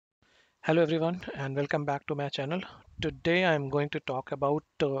Hello everyone and welcome back to my channel. Today I'm going to talk about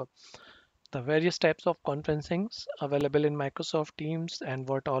the various types of conferencings available in Microsoft Teams and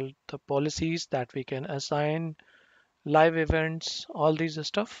what all the policies that we can assign, live events, all these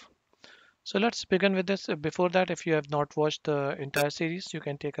stuff. So let's begin with this. Before that, if you have not watched the entire series, you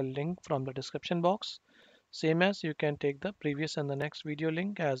can take a link from the description box. Same as you can take the previous and the next video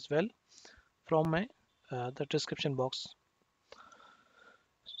link as well from my the description box.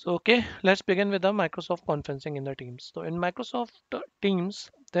 So, okay, let's begin with the Microsoft conferencing in the Teams. So in Microsoft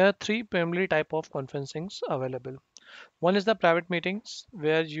Teams, there are three primary type of conferencings available. One is the private meetings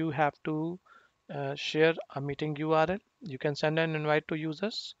where you have to share a meeting URL. You can send an invite to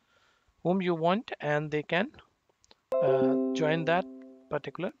users whom you want and they can join that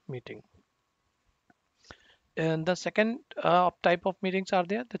particular meeting. And the second type of meetings are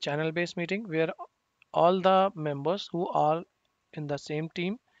there, the channel based meeting where all the members who are in the same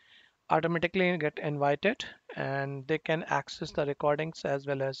team automatically get invited and they can access the recordings as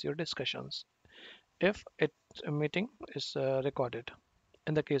well as your discussions if it a meeting is recorded.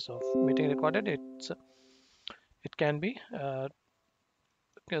 In the case of meeting recorded, it can be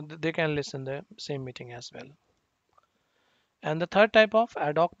they can listen the same meeting as well. And the third type of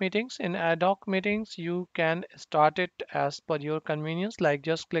ad hoc meetings, in ad hoc meetings you can start it as per your convenience, like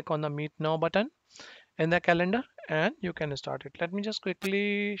just click on the meet now button in the calendar and you can start it. Let me just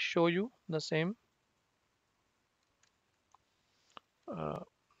quickly show you the same. uh,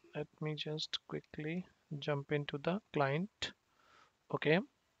 Let me just quickly jump into the client. Okay,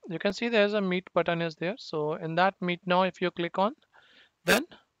 you can see there's a meet button is there. So in that meet now, if you click on, then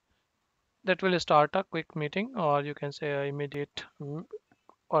that will start a quick meeting, or you can say a immediate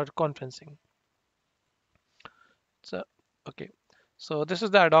or conferencing. So okay, so this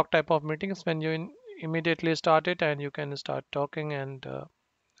is the ad hoc type of meetings when you immediately start it and you can start talking and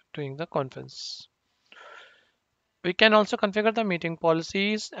doing the conference. We can also configure the meeting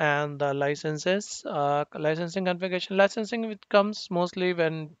policies and the licenses. Licensing configuration. Licensing it comes mostly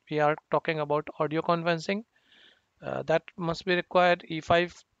when we are talking about audio conferencing. That must be required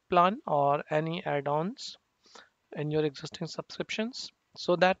E5 plan or any add-ons in your existing subscriptions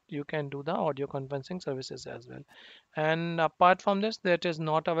so that you can do the audio conferencing services as well. And apart from this, that is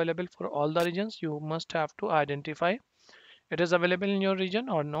not available for all the regions. You must have to identify it is available in your region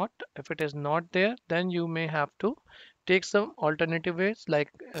or not. If it is not there, then you may have to take some alternative ways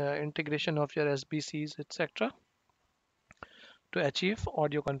like integration of your SBCs, etc., to achieve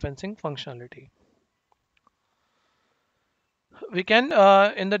audio conferencing functionality. We can,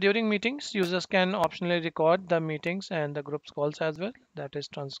 in the during meetings, users can optionally record the meetings and the groups calls as well. That is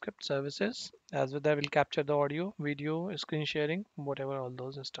transcript services as well. That will capture the audio, video, screen sharing, whatever, all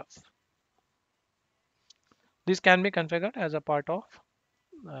those stuff. These can be configured as a part of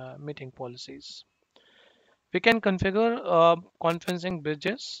meeting policies. We can configure conferencing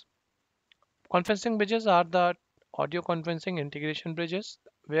bridges. Conferencing bridges are the audio conferencing integration bridges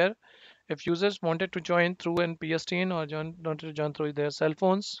where if users wanted to join through an PSTN or wanted to join through their cell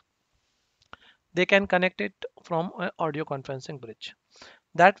phones, they can connect it from an audio conferencing bridge.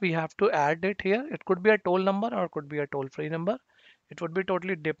 That we have to add it here. It could be a toll number or could be a toll-free number. It would be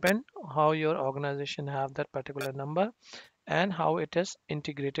totally depend how your organization have that particular number and how it is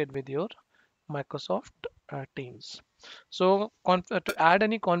integrated with your Microsoft Teams. So to add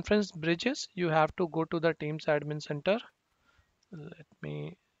any conference bridges, you have to go to the Teams admin center. Let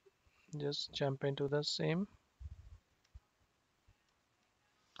me just jump into the same.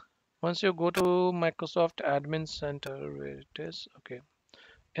 Once you go to Microsoft admin center, where it is, okay.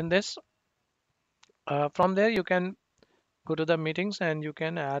 In this, from there you can go to the meetings and you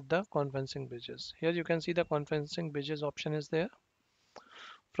can add the conferencing bridges. Here you can see the conferencing bridges option is there.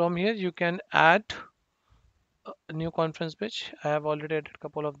 From here you can add a new conference bridge. I have already added a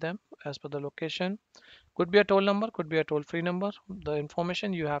couple of them as per the location. Could be a toll number, could be a toll-free number. The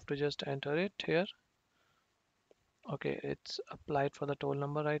information you have to just enter it here. Okay, it's applied for the toll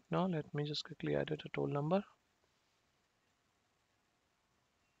number right now. Let me just quickly add it a toll number.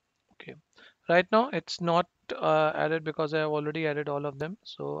 Okay, right now it's not added because I have already added all of them.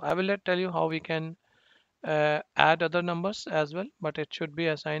 So I will tell you how we can add other numbers as well, but it should be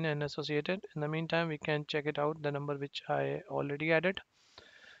assigned and associated. In the meantime, we can check it out, the number which I already added.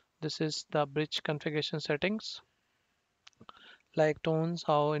 This is the bridge configuration settings, like tones,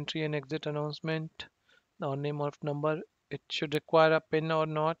 how entry and exit announcement, or name of number, it should require a pin or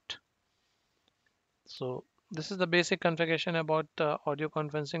not. So this is the basic configuration about the audio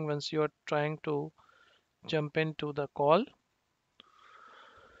conferencing once you are trying to jump into the call.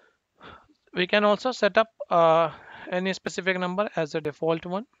 We can also set up any specific number as a default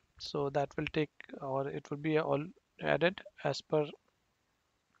one. So that will take, or it will be all added as per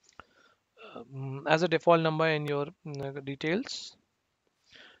as a default number in your details.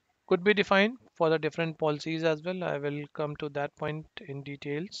 Could be defined for the different policies as well. I will come to that point in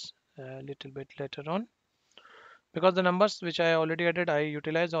details a little bit later on, because the numbers which I already added, I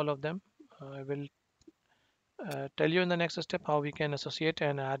utilize all of them. I will tell you in the next step how we can associate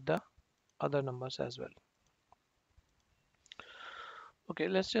and add the other numbers as well. Okay,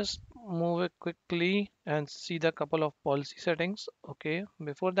 let's just move it quickly and see the couple of policy settings. Okay,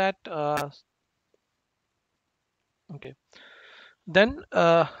 before that, okay, then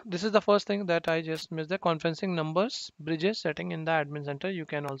this is the first thing that I just missed, the conferencing numbers bridges setting in the admin center. You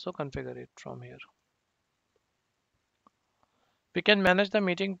can also configure it from here. We can manage the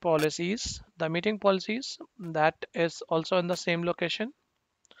meeting policies. The meeting policies that is also in the same location,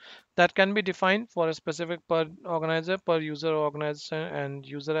 that can be defined for a specific per organizer, per user, organizer and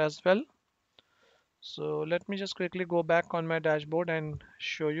user as well. So let me just quickly go back on my dashboard and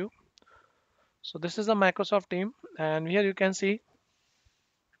show you. So this is a Microsoft team, and here you can see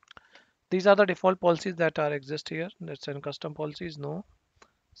these are the default policies that are exist here. Let's say custom policies, no.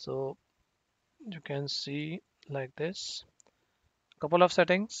 So you can see like this. Couple of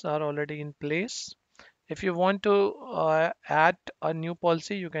settings are already in place. If you want to add a new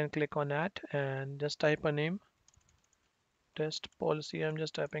policy, you can click on add and just type a name, test policy. I'm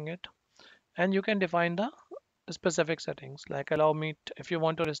just typing it, and you can define the specific settings like allow meet. If you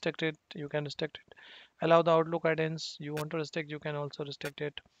want to restrict it, you can restrict it. Allow the Outlook add-ins. You want to restrict, you can also restrict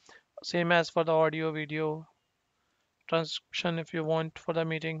it. Same as for the audio, video, transcription. If you want for the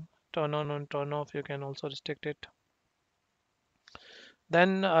meeting, turn on and turn off, you can also restrict it.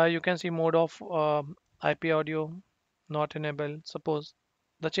 Then you can see mode of IP audio not enabled. Suppose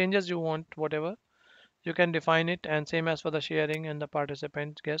the changes you want, whatever, you can define it, and same as for the sharing and the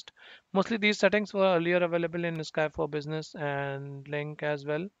participant guest. Mostly these settings were earlier available in Skype for Business and Link as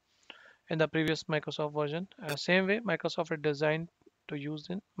well in the previous Microsoft version. Same way Microsoft is designed to use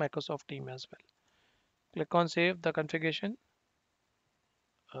in Microsoft Team as well. Click on save the configuration.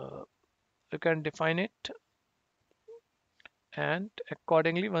 Uh, you can define it, and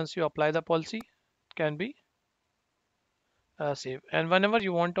accordingly once you apply the policy, it can be saved. And whenever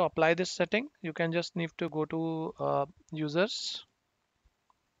you want to apply this setting, you can just need to go to users,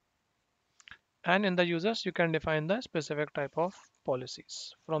 and in the users you can define the specific type of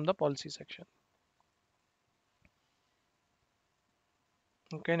policies from the policy section.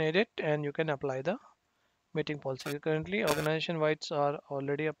 You can edit and you can apply the meeting policy. Currently organization whites are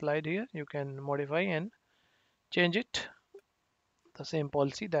already applied here. You can modify and change it the same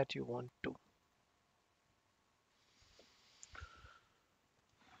policy that you want to.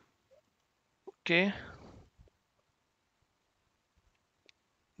 Okay,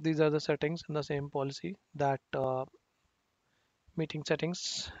 these are the settings in the same policy that meeting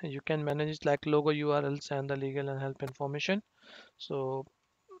settings. You can manage it like logo, URLs and the legal and help information. So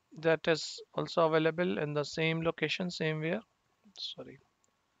that is also available in the same location, same where, sorry,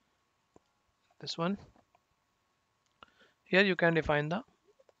 this one. Here you can define the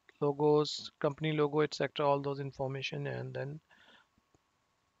logos, company logo, etc., all those information, and then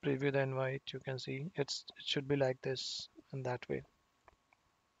preview the invite. You can see it should be like this in that way.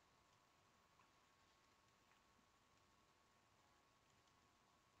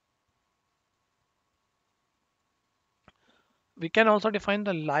 We can also define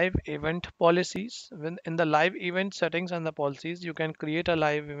the live event policies. When in the live event settings and the policies, you can create a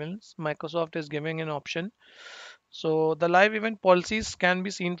live events. Microsoft is giving an option. So the live event policies can be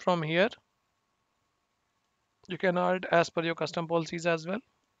seen from here. You can add as per your custom policies as well.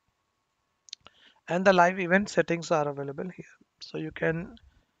 And the live event settings are available here. So you can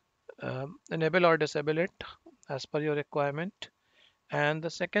enable or disable it as per your requirement. And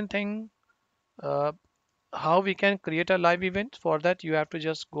the second thing, uh, how we can create a live event. For that, you have to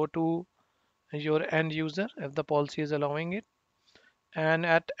just go to your end user if the policy is allowing it. And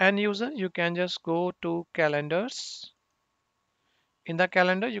at end user, you can just go to calendars. In the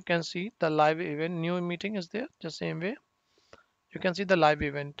calendar, you can see the live event, new meeting is there, the same way. You can see the live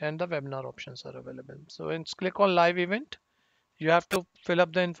event and the webinar options are available. So when you click on live event, you have to fill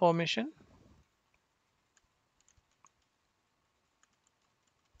up the information.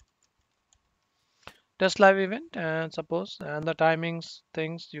 Test live event and suppose, and the timings,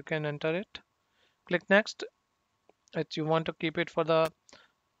 things, you can enter it. Click next. If you want to keep it for the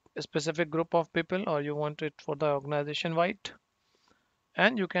specific group of people or you want it for the organization wide,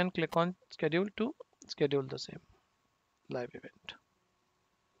 and you can click on schedule to schedule the same live event.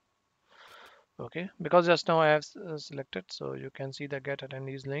 Okay, because just now I have selected, so you can see the get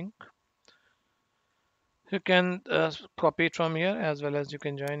attendees link. You can copy it from here as well as you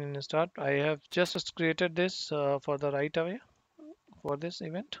can join and start. I have just created this for the right away for this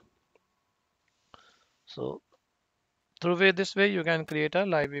event. So this way you can create a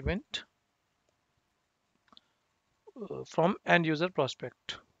live event from end user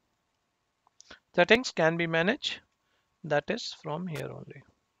prospect. Settings can be managed, that is from here only.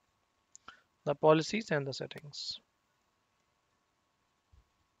 The policies and the settings.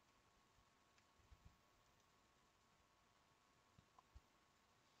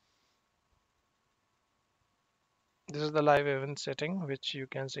 This is the live event setting which you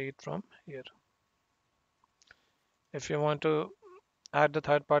can see it from here. If you want to add the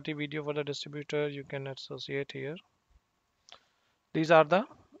third party video for the distributor, you can associate here. These are the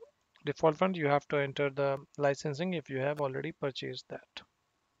default fund. You have to enter the licensing if you have already purchased that.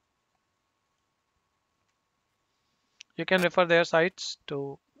 You can refer their sites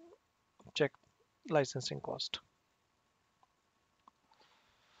to check licensing cost.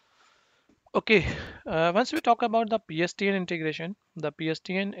 Okay, once we talk about the PSTN integration, the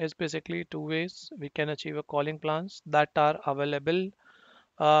PSTN is basically two ways we can achieve a calling plans that are available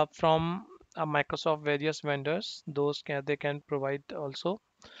from Microsoft various vendors. Those they can provide also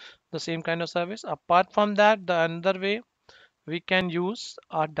the same kind of service. Apart from that, the another way we can use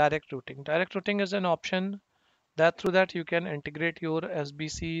our direct routing. Direct routing is an option that through that you can integrate your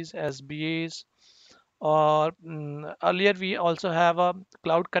SBCs, SBAs, or earlier we also have a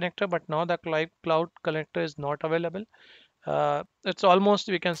cloud connector, but now the cloud connector is not available. It's almost,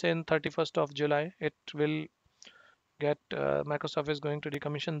 we can say, in 31st of July it will get Microsoft is going to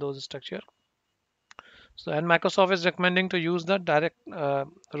decommission those structure. So and Microsoft is recommending to use the direct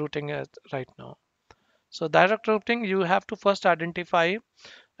routing right now. So direct routing, you have to first identify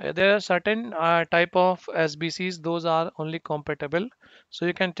there are certain type of SBCs, those are only compatible. So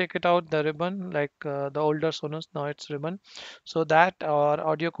you can take it out the ribbon, like the older Sonos, now it's ribbon. So that or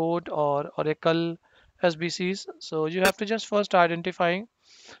audio code or Oracle SBCs. So you have to just first identify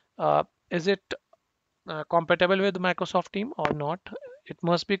is it compatible with Microsoft Team or not. It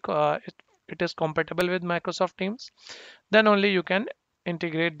must be it is compatible with Microsoft Teams. Then only you can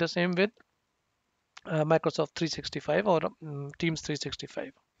integrate the same with Microsoft 365 or Teams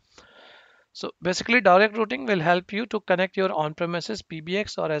 365. So basically direct routing will help you to connect your on-premises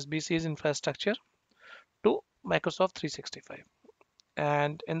PBX or SBC's infrastructure to Microsoft 365.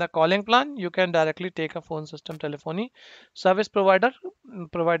 And in the calling plan, you can directly take a phone system telephony service provider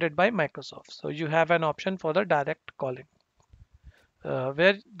provided by Microsoft. So you have an option for the direct calling.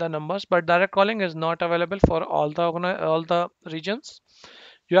 Where the numbers, but direct calling is not available for all the regions.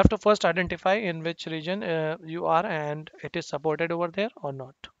 You have to first identify in which region you are and it is supported over there or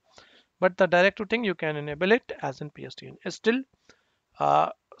not. But the direct routing you can enable it as in PSTN. Still,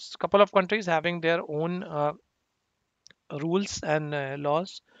 a couple of countries having their own rules and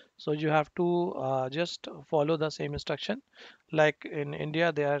laws, so you have to just follow the same instruction. Like in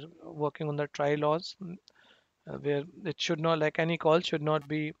India, they are working on the tri laws where it should not, like any call should not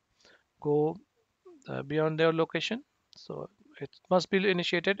be go beyond their location. So it must be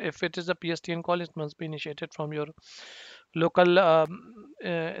initiated. If it is a PSTN call, it must be initiated from your local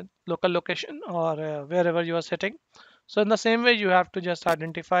local location or wherever you are sitting. So in the same way, you have to just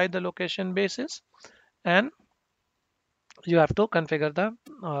identify the location basis and you have to configure the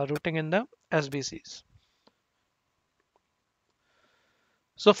routing in the SBCs.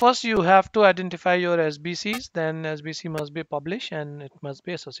 So first you have to identify your SBCs, then SBC must be published and it must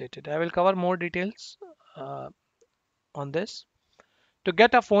be associated. I will cover more details uh, on this. To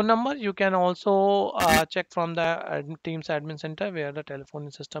get a phone number, you can also check from the Teams admin center where the telephone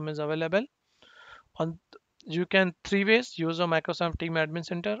system is available. On you can three ways use a Microsoft Team admin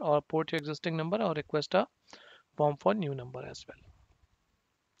center or port your existing number or request a form for new number as well.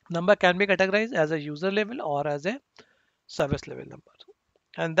 Number can be categorized as a user level or as a service level number,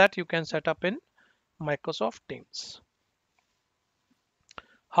 and that you can set up in Microsoft Teams.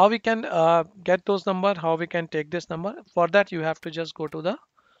 How we can get those number, how we can take this number, for that you have to just go to the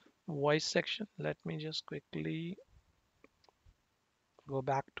voice section. Let me just quickly go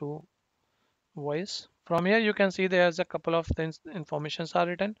back to voice. From here you can see there's a couple of things informations are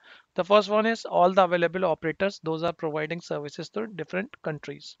written. The first one is all the available operators, those are providing services to different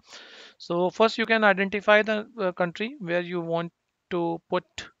countries. So first you can identify the country where you want to put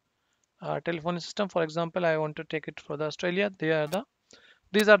telephone system. For example, I want to take it for the Australia.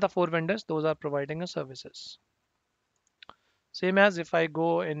 These are the four vendors, those are providing a services. Same as if I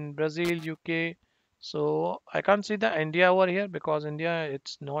go in Brazil, UK, So I can't see the India over here because India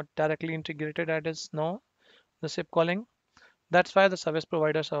it's not directly integrated as now the SIP calling. That's why the service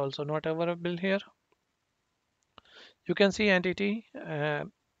providers are also not available here. You can see entity,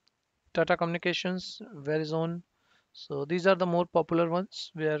 Tata Communications, Verizon. So these are the more popular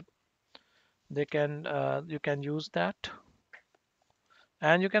ones where they can you can use that,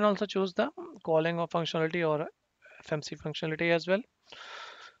 and you can also choose the calling or functionality or FMC functionality as well.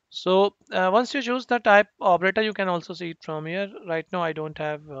 So once you choose the type operator, you can also see it from here. Right now, I don't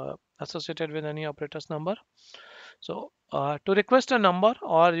have associated with any operator's number. So to request a number,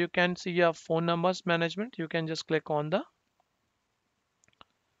 or you can see a phone numbers management, you can just click on the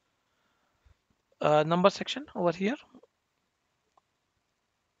number section over here.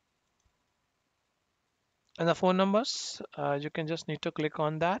 And the phone numbers, you can just need to click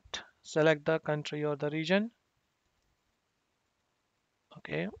on that, select the country or the region.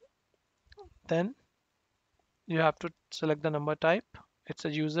 Okay, then you have to select the number type. It's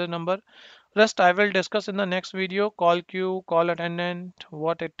a user number. Rest I will discuss in the next video. Call queue, call attendant,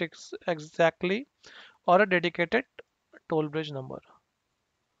 what it is exactly, or a dedicated toll bridge number.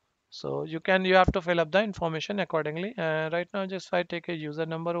 So you have to fill up the information accordingly. Right now, just if I take a user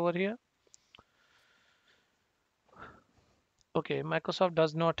number over here. Okay, Microsoft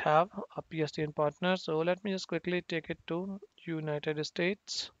does not have a PSTN partner, so let me just quickly take it to United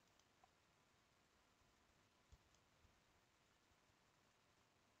States.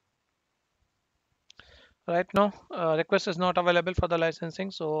 Right now, request is not available for the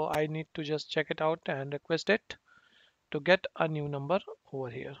licensing, so I need to just check it out and request it to get a new number over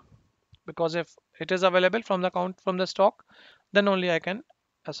here. Because if it is available from the count from the stock, then only I can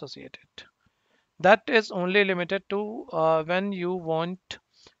associate it. That is only limited to when you want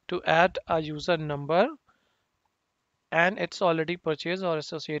to add a user number and it's already purchased or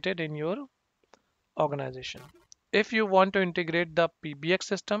associated in your organization. If you want to integrate the PBX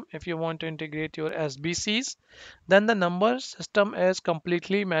system, if you want to integrate your SBCs, then the number system is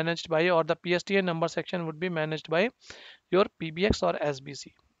completely managed by, or the PSTN number section would be managed by your PBX or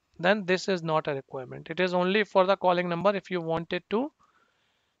SBC. Then this is not a requirement. It is only for the calling number if you wanted to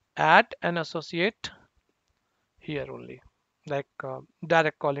add and associate here only, like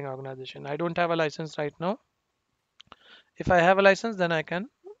direct calling organization. I don't have a license right now. If I have a license, then I can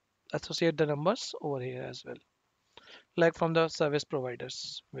associate the numbers over here as well, like from the service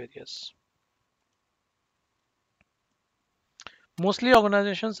providers various. Mostly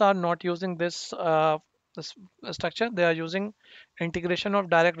organizations are not using this structure. They are using integration of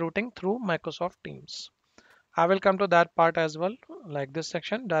direct routing through Microsoft Teams. I will come to that part as well, like this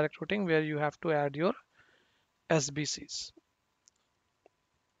section, direct routing, where you have to add your SBCs.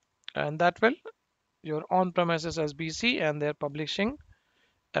 And that will your on-premises SBC and their publishing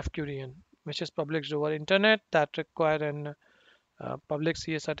FQDN, which is published over internet that require an public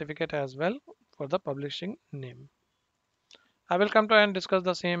CA certificate as well for the publishing name. I will come to and discuss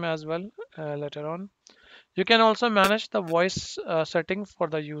the same as well later on. You can also manage the voice setting for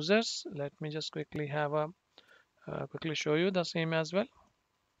the users. Let me just quickly have a quickly show you the same as well.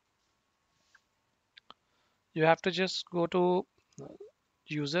 You have to just go to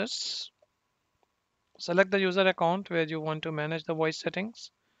users, select the user account where you want to manage the voice settings.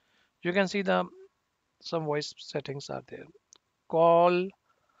 You can see the some voice settings are there. Call,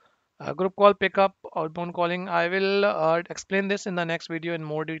 group call pickup, outbound calling. I will explain this in the next video in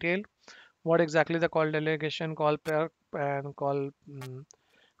more detail. What exactly the call delegation, call pair, and call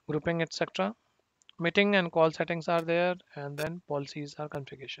grouping, etc. Meeting and call settings are there, and then policies are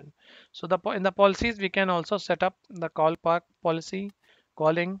configuration. So in the policies we can also set up the call park policy,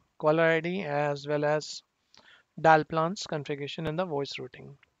 calling, caller ID, as well as dial plans configuration and the voice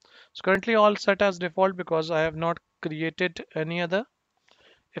routing. So currently all set as default because I have not created any other.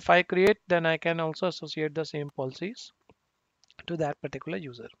 If I create, then I can also associate the same policies to that particular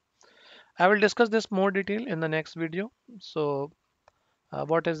user. I will discuss this more detail in the next video. So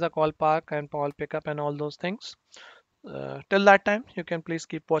what is the call park and call pickup and all those things. Till that time, you can please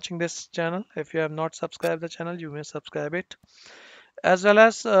keep watching this channel. If you have not subscribed the channel, you may subscribe it. As well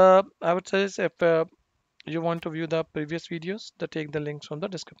as I would suggest if you want to view the previous videos, take the links from the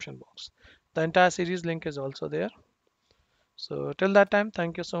description box. The entire series link is also there. So till that time,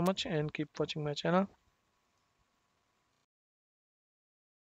 thank you so much and keep watching my channel.